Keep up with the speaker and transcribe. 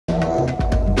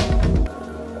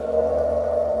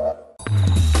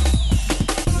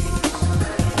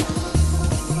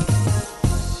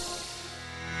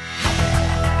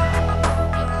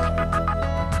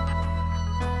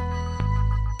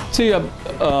see,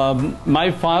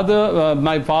 my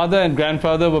father and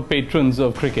grandfather were patrons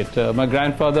of cricket. My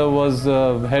grandfather was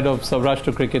head of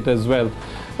Saurashtra cricket as well.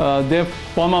 They're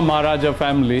former Maharaja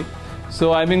family.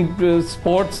 So I mean,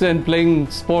 sports and playing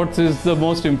sports is the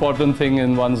most important thing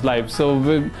in one's life.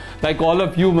 So like all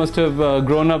of you must have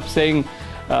grown up saying,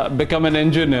 become an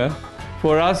engineer.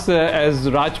 For us as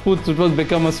Rajputs, it was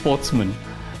become a sportsman.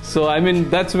 So I mean,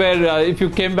 that's where if you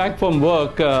came back from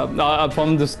work,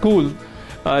 from the school,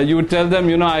 you would tell them,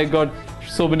 you know, I got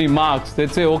so many marks.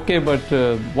 They'd say, okay, but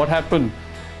what happened?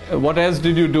 What else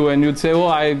did you do? And you'd say, oh,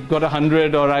 I got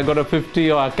 100, or I got a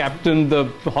 50, or I captained the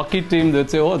hockey team. They'd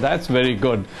say, oh, that's very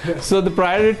good. So the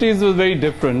priorities were very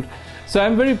different. So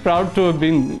I'm very proud to have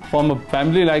been from a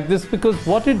family like this, because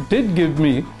what it did give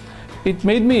me, it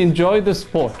made me enjoy the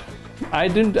sport. I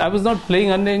was not playing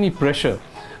under any pressure.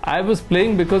 I was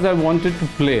playing because I wanted to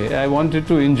play. I wanted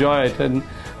to enjoy it.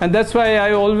 And that's why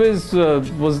I always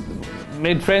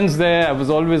made friends there. I was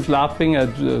always laughing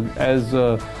as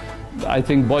I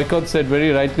think Boycott said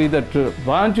very rightly that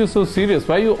why aren't you so serious?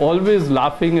 Why are you always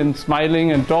laughing and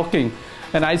smiling and talking?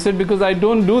 And I said, because I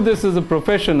don't do this as a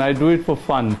profession, I do it for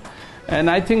fun. And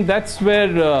I think that's where,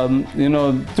 you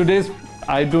know,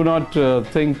 I do not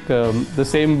think the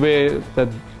same way that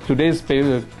today's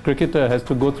cricketer has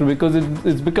to go through, because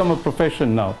it's become a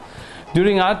profession now.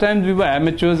 During our times, we were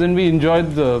amateurs and we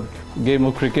enjoyed the game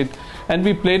of cricket. And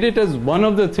we played it as one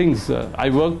of the things. I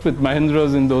worked with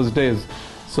Mahindras in those days.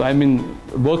 So, I mean,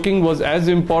 working was as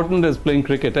important as playing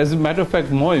cricket. As a matter of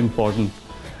fact, more important.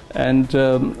 And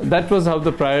that was how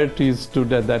the priorities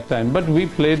stood at that time. But we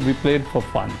played for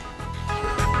fun.